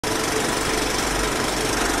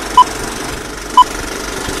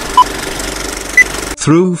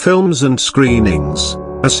through films and screenings,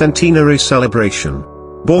 a centenary celebration.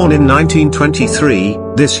 Born in 1923,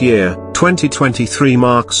 this year, 2023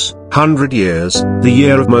 marks 100 years, the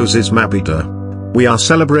year of Moses Mabhida. We are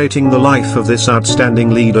celebrating the life of this outstanding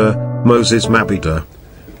leader, Moses Mabhida.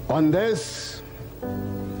 On this,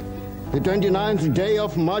 the 29th day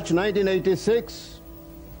of March 1986,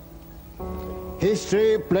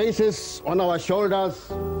 history places on our shoulders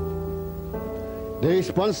the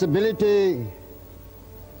responsibility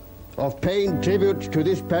of paying tribute to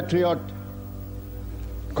this patriot,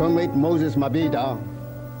 Comrade Moses Mabhida,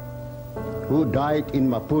 who died in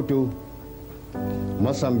Maputo,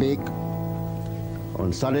 Mozambique,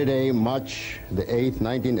 on Saturday, March the 8th,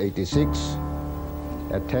 1986,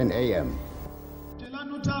 at 10 a.m.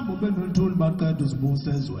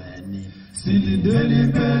 Silindeli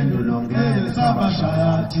impendulo ngeke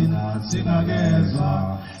sabashaya thina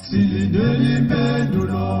singagezwa. Silindeli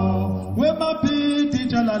impendulo wemapiti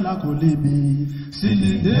njala lakho libi.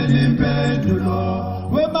 Silindeli impendulo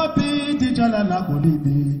wemapiti njala lakho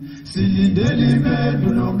libi. Silindeli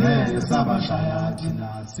impendulo ngeke sabashaya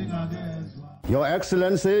thina singagezwa. Your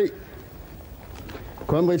Excellency,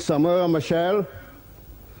 Comrade Samuel Machel,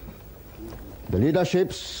 the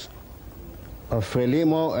leaderships of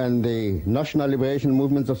Frelimo and the National Liberation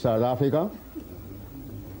Movements of South Africa,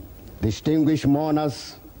 distinguished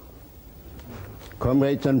mourners,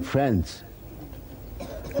 comrades and friends,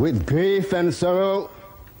 with grief and sorrow,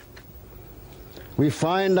 we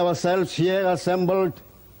find ourselves here assembled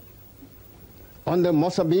on the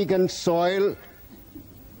Mozambican soil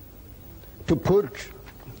to put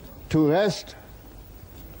to rest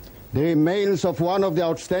the remains of one of the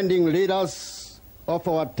outstanding leaders of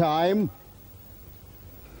our time,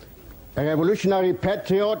 a revolutionary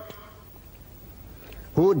patriot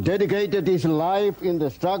who dedicated his life in the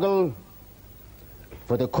struggle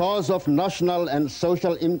for the cause of national and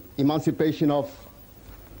social emancipation of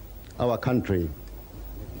our country.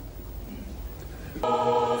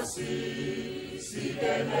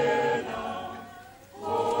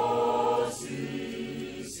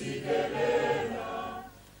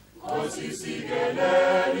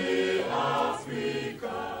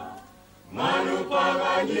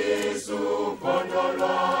 Manupanganyisu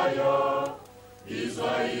kondolwayo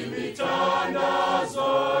izwa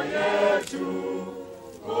imithandazo yethu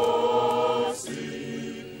Nkosi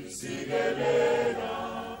sigelela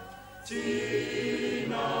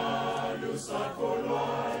thina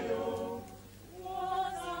lusakholwayo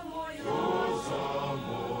woza moya woza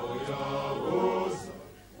moya woza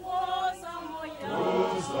woza moya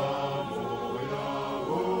woza moya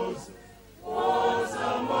woza woza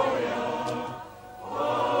moya.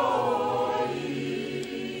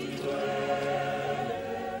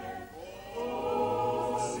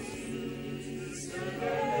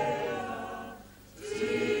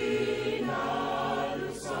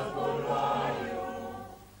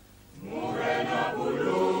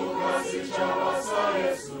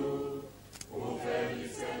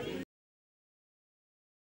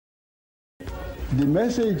 The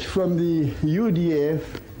message from the UDF,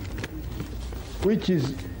 which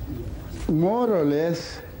is more or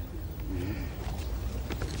less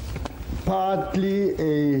partly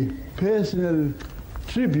a personal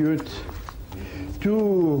tribute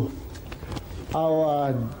to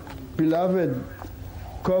our beloved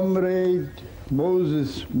comrade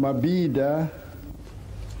Moses Mabhida.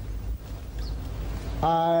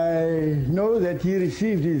 I know that he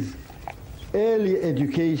received his early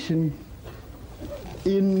education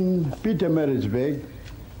in Pietermaritzburg,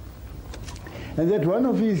 and that one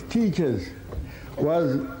of his teachers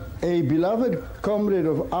was a beloved comrade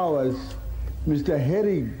of ours, Mr.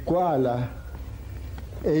 Harry Gwala,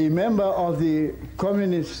 a member of the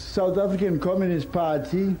South African Communist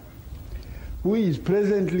Party, who is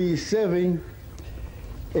presently serving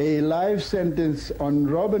a life sentence on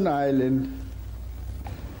Robben Island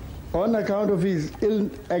on account of his ill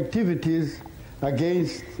activities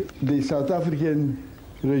against the South African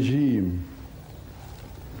regime.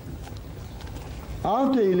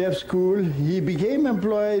 After he left school, he became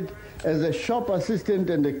employed as a shop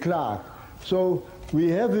assistant and a clerk. So we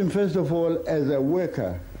have him first of all as a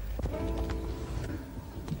worker.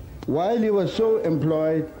 While he was so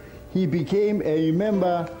employed, he became a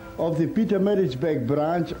member of the Pietermaritzburg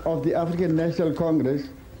branch of the African National Congress.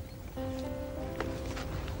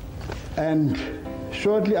 And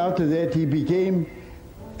shortly after that, he became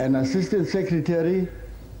an assistant secretary,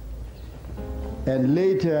 and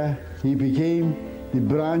later he became the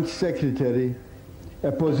branch secretary,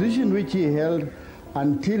 a position which he held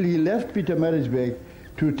until he left Pietermaritzburg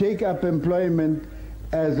to take up employment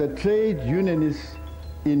as a trade unionist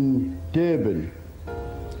in Durban.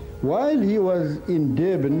 While he was in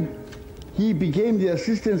Durban, he became the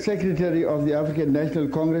Assistant Secretary of the African National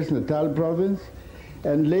Congress, Natal Province,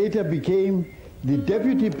 and later became the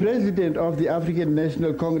Deputy President of the African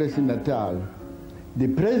National Congress in Natal. The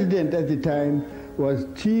president at the time was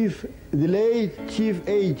the late Chief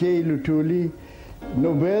A.J. Luthuli,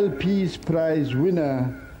 Nobel Peace Prize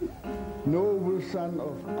winner, noble son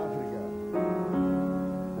of Africa.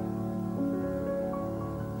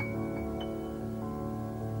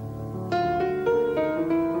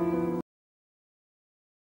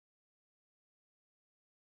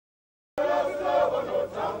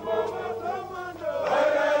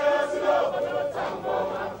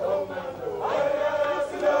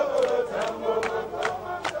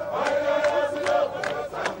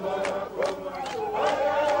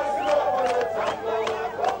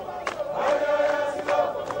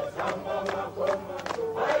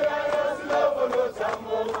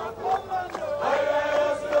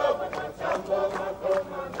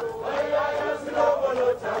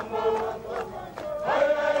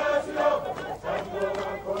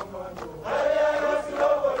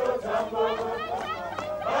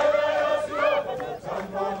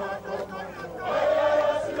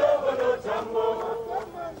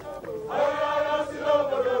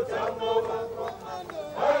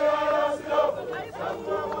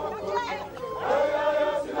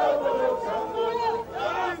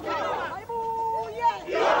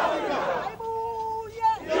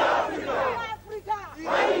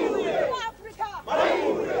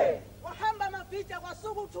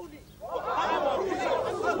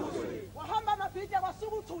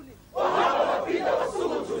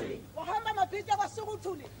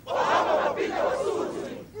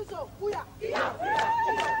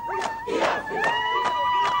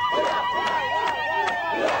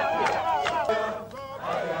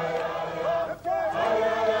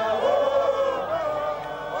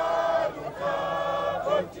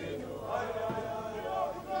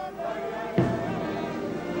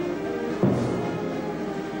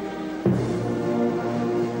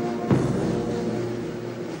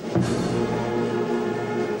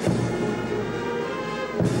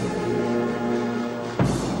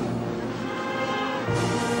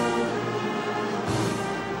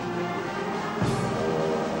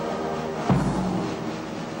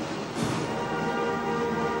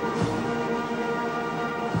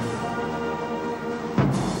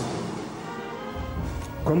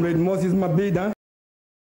 Comrade Moses Mabhida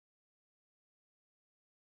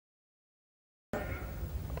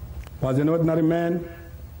was an ordinary man.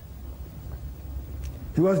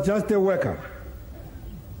 He was just a worker,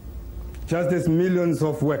 just as millions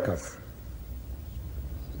of workers.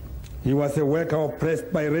 He was a worker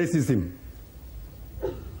oppressed by racism,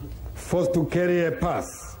 forced to carry a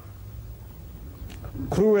pass,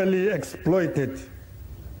 cruelly exploited,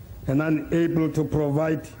 and unable to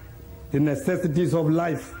provide the necessities of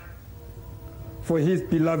life for his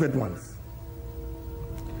beloved ones.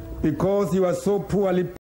 Because he was so poorly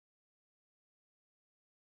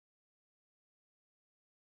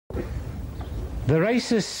the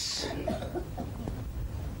racists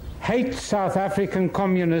hate South African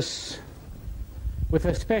communists with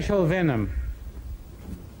a special venom.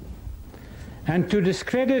 And to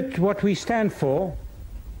discredit what we stand for,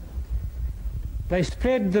 they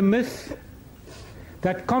spread the myth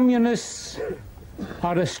that communists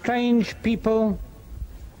are a strange people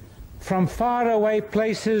from faraway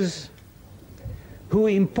places who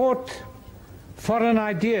import foreign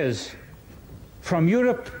ideas from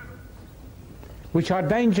Europe which are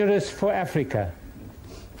dangerous for Africa.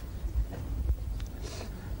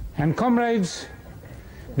 And comrades,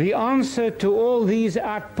 the answer to all these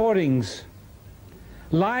outpourings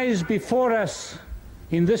lies before us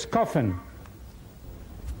in this coffin.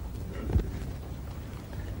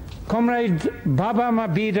 Comrade Baba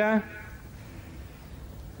Mabhida,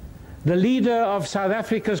 the leader of South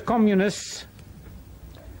Africa's communists,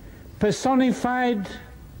 personified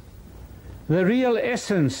the real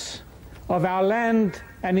essence of our land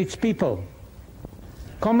and its people.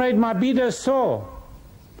 Comrade Mabhida saw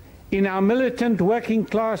in our militant working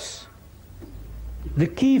class the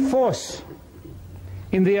key force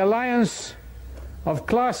in the alliance of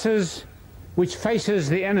classes which faces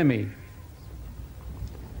the enemy.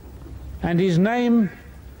 And his name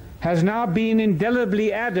has now been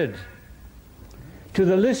indelibly added to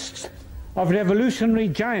the list of revolutionary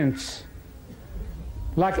giants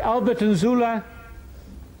like Albert Nzula,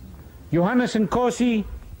 Johannes Nkosi,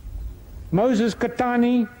 Moses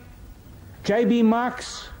Katani, J.B.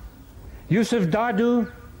 Marx, Yusuf Dadu,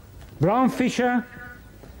 Bram Fischer,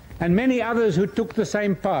 and many others who took the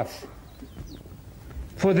same path.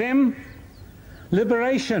 For them,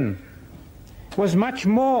 liberation was much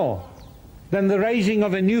more than the raising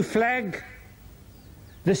of a new flag,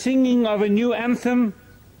 the singing of a new anthem,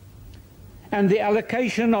 and the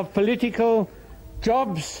allocation of political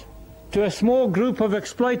jobs to a small group of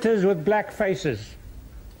exploiters with black faces.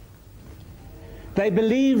 They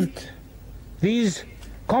believed, these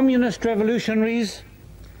communist revolutionaries,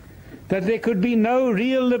 that there could be no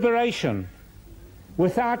real liberation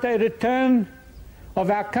without a return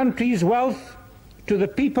of our country's wealth to the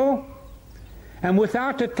people and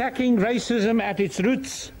without attacking racism at its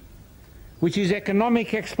roots, which is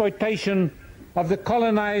economic exploitation of the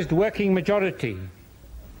colonized working majority.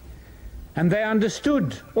 And they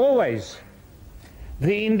understood always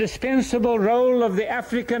the indispensable role of the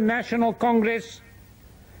African National Congress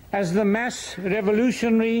as the mass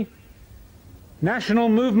revolutionary national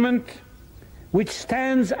movement which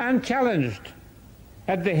stands unchallenged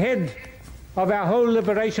at the head of our whole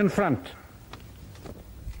liberation front.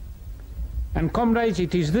 And comrades,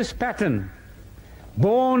 it is this pattern,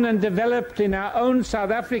 born and developed in our own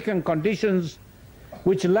South African conditions,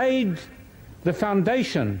 which laid the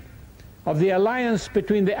foundation of the alliance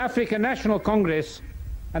between the African National Congress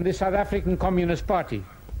and the South African Communist Party.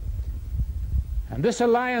 And this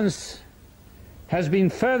alliance has been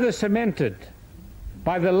further cemented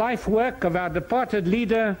by the life work of our departed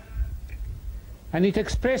leader, and it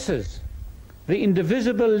expresses the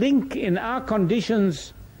indivisible link in our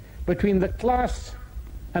conditions between the class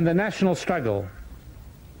and the national struggle.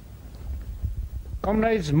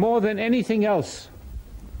 Comrades, more than anything else,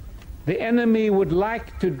 the enemy would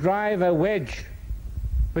like to drive a wedge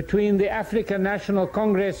between the African National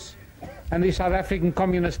Congress and the South African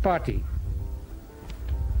Communist Party.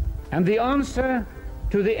 And the answer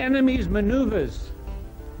to the enemy's maneuvers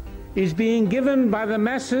is being given by the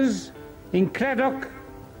masses in Cradock,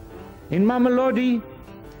 in Mamelodi,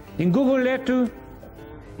 in Guguletu,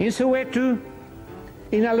 in Soweto,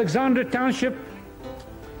 in Alexandra Township,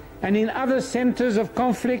 and in other centers of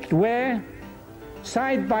conflict where,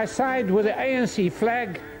 side by side with the ANC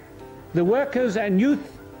flag, the workers and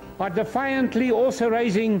youth are defiantly also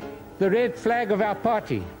raising the red flag of our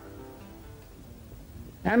party.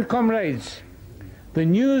 And comrades, the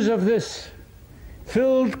news of this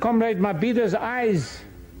filled Comrade Mabhida's eyes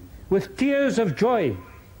with tears of joy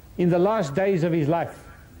in the last days of his life.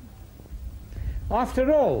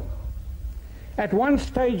 After all, at one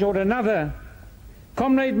stage or another,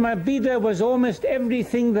 Comrade Mabhida was almost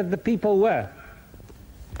everything that the people were.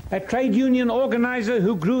 A trade union organizer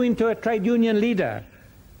who grew into a trade union leader,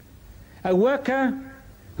 a worker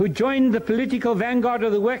who joined the political vanguard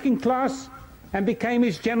of the working class and became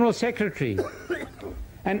its general secretary,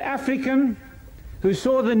 an African who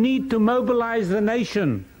saw the need to mobilize the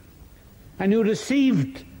nation and who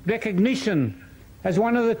received recognition as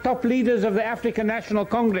one of the top leaders of the African National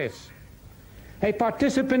Congress, a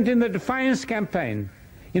participant in the Defiance campaign,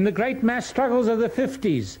 in the great mass struggles of the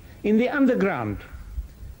 50s, in the underground,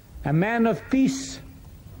 a man of peace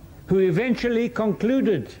who eventually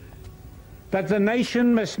concluded that the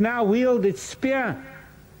nation must now wield its spear,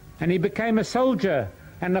 and he became a soldier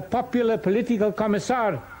and a popular political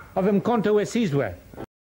commissar of Mkhonto weSizwe.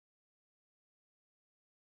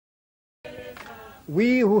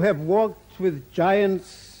 We who have walked with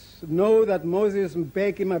giants know that Moses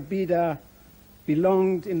Mbeki Mabhida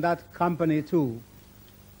belonged in that company too.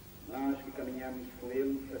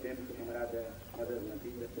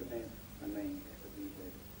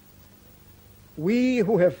 We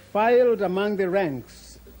who have filed among the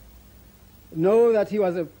ranks know that he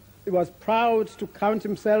was proud to count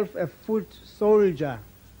himself a foot soldier.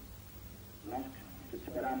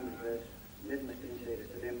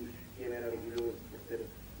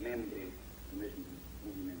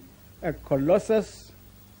 A colossus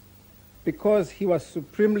because he was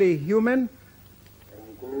supremely human,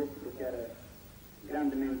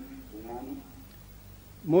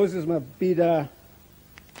 Moses Mabhida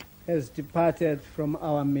has departed from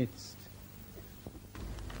our midst.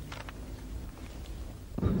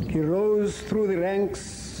 He rose through the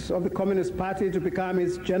ranks of the Communist Party to become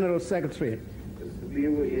its General Secretary,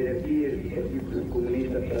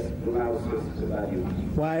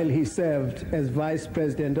 while he served as Vice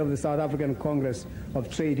President of the South African Congress of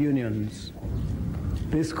Trade Unions.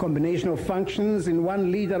 This combination of functions in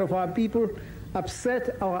one leader of our people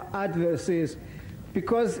upset our adversaries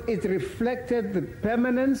because it reflected the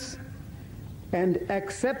permanence and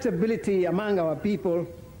acceptability among our people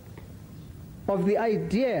of the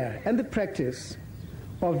idea and the practice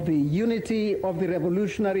of the unity of the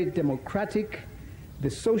revolutionary democratic, the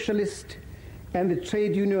socialist, and the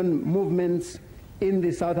trade union movements in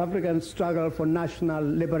the South African struggle for national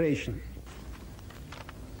liberation.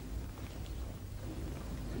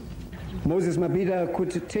 Moses Mabhida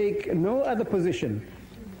could take no other position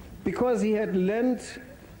because he had learned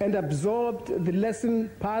and absorbed the lesson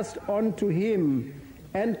passed on to him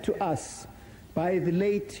and to us by the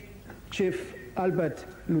late Chief Albert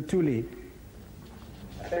Luthuli.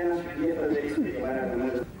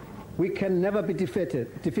 We can never be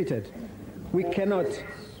defeated. We cannot.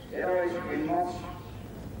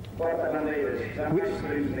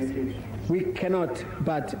 We cannot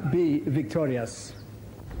but be victorious.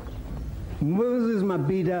 Moses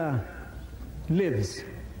Mabhida lives.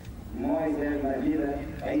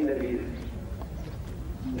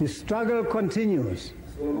 The struggle continues.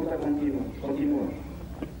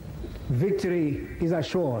 Victory is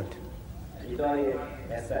assured.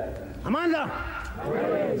 Amanda!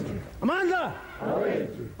 Amanda!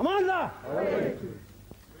 Amanda!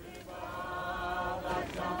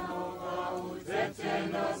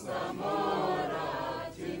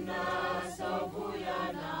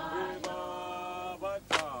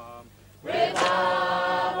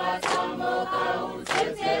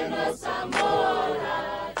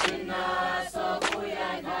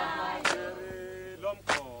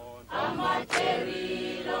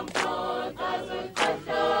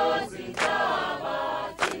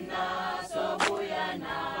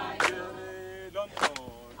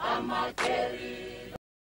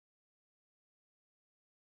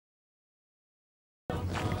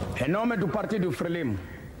 Em nome do Partido Frelimo,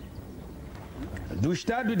 do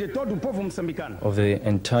Estado e de todo o povo moçambicano, of the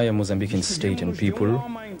entire Mozambican state and people,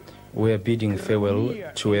 we are bidding farewell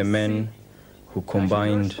to a man who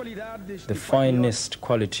combined the finest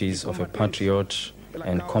qualities of a patriot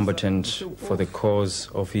and combatant for the cause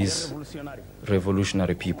of his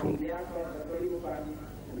revolutionary people.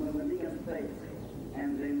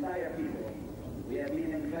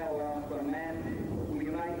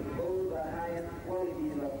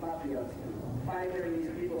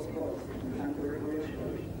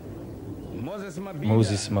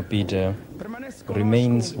 Moses Mabhida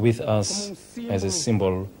remains with us as a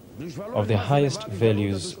symbol of the highest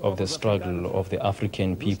values of the struggle of the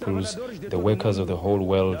African peoples, the workers of the whole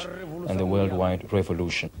world, and the worldwide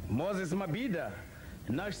revolution. Moses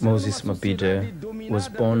Mabhida was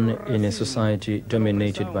born in a society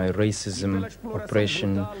dominated by racism,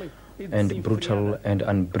 oppression, and brutal and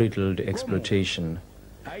unbridled exploitation,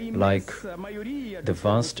 like the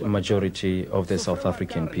vast majority of the South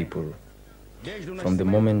African people. From the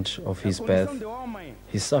moment of his birth,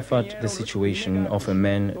 he suffered the situation of a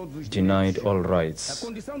man denied all rights,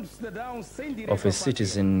 of a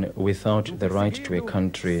citizen without the right to a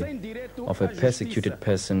country, of a persecuted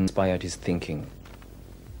person inspired his thinking.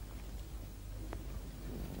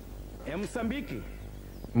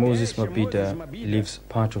 Moses Mabhida lives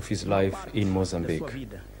part of his life in Mozambique.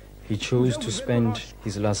 He chose to spend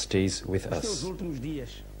his last days with us.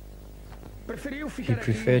 He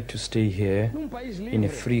preferred to stay here in a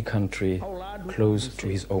free country close to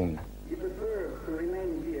his own.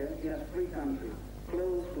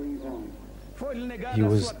 He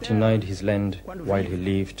was denied his land while he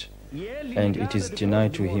lived, and it is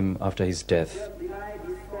denied to him after his death.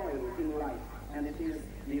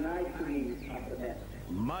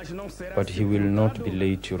 But he will not be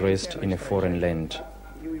laid to rest in a foreign land.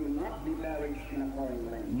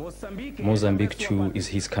 Mozambique too is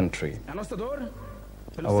his country.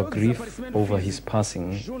 Our grief over his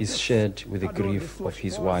passing is shared with the grief of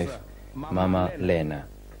his wife, Mama Lena.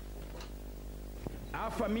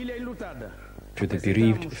 To the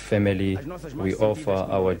bereaved family, we offer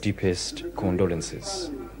our deepest condolences.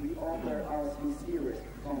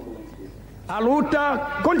 A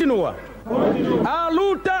luta continua. A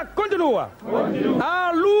luta continua.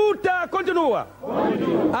 A luta continua.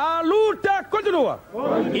 A luta continua.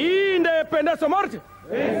 Independência ou morte?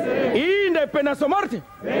 Independência ou morte?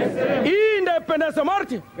 Independência ou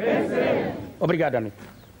morte? Obrigado, amigo.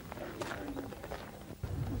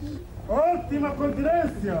 Última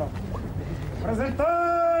continência.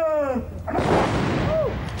 Apresentar.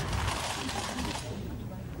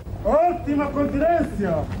 Última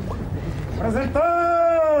continência.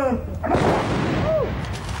 Apresentar.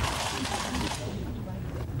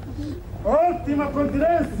 Última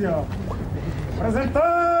continência.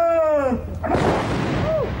 Apresentar.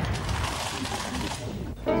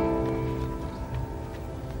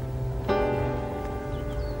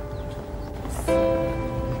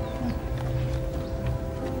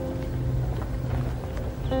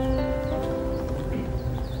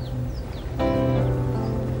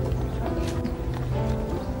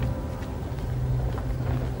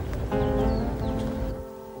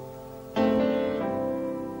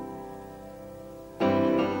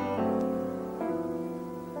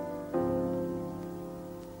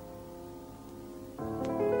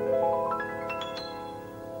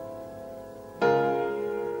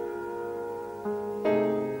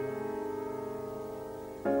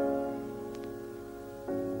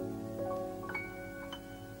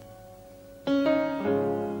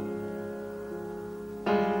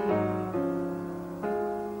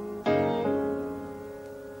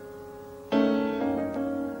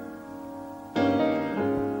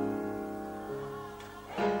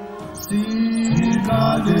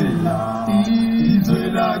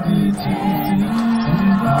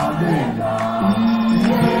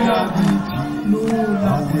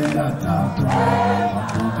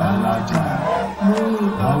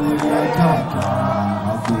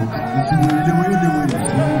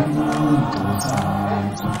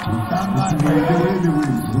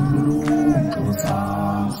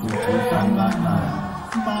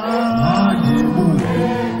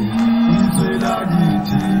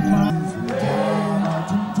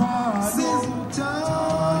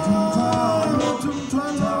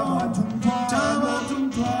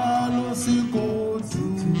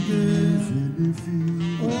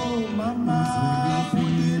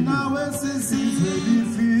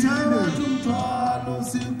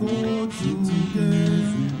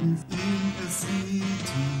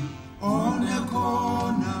 On a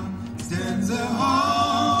corner stands a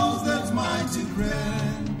house that's mighty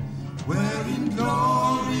grand, where in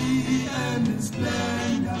glory and in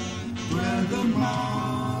splendor dwell the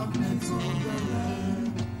magnets of the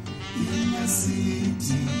land. In a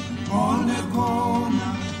city on a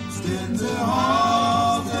corner stands a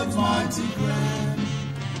house that's mighty grand,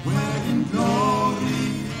 where in glory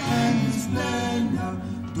and in splendor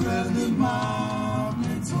dwell the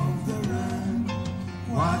magnets of the land.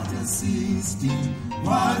 What a system,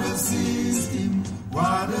 what a system,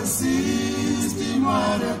 what a system,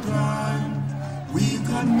 what a crime. We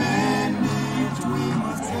can mend it, we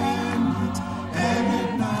must end it, end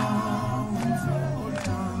it now and for all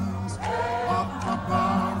times. Up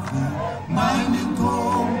above the mining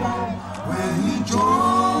compound, where he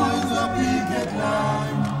joins the picket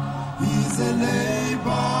line, he's a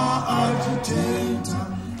labor agitator,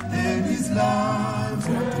 and his life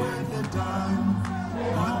not worth the time.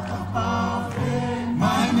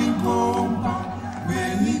 Mining compound,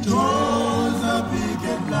 when he draws a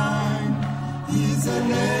picket line, he's a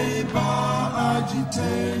labor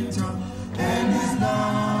agitator, and his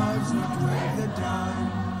life's not worth the time.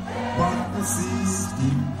 What a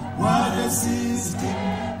system, what a system,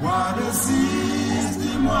 what a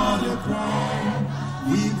system, what a crime.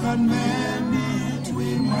 We can mend it,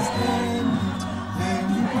 we must end it,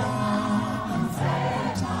 and it now and for all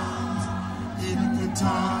times. In the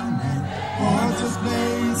tunnel, all those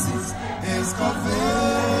places,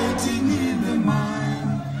 excavating in the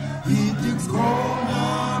mine, he digs gold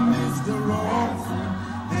amidst the rock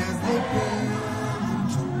as they build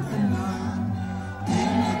into a line. In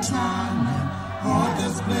the tunnel, all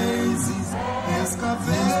those places,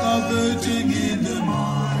 excavating in the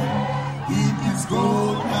mine, he digs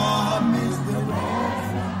gold amidst the rock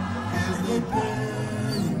as they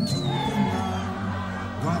build into a line.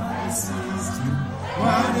 What a system,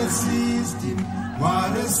 what a system,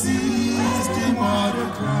 what a system, what a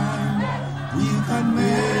crime. We can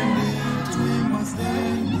mend it, we must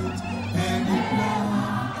end it, and it now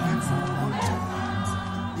and for all times.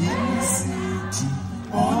 In the city,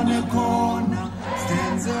 on a corner,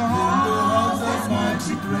 stands a house that's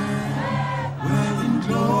mighty grand, where in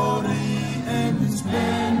glory and in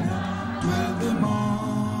splendor dwell the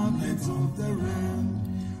magnets of the realm.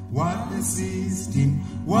 What a system,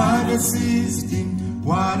 what a system,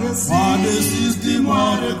 what a system,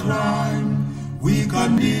 what a crime. We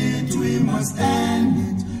can it, we must end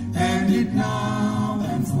it now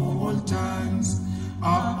and for all times.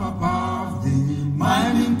 Up above the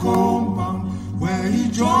mining compound, where he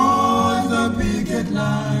joins the picket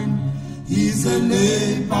line, he's a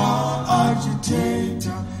labor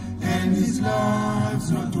agitator, and his life's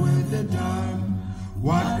not worth a dime.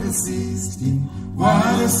 What a system,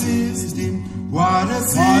 what a system, what a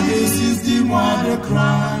system, what a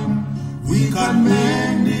crime. We can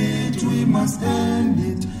mend it, we must end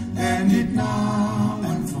it now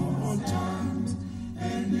and for all times,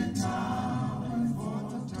 and the time.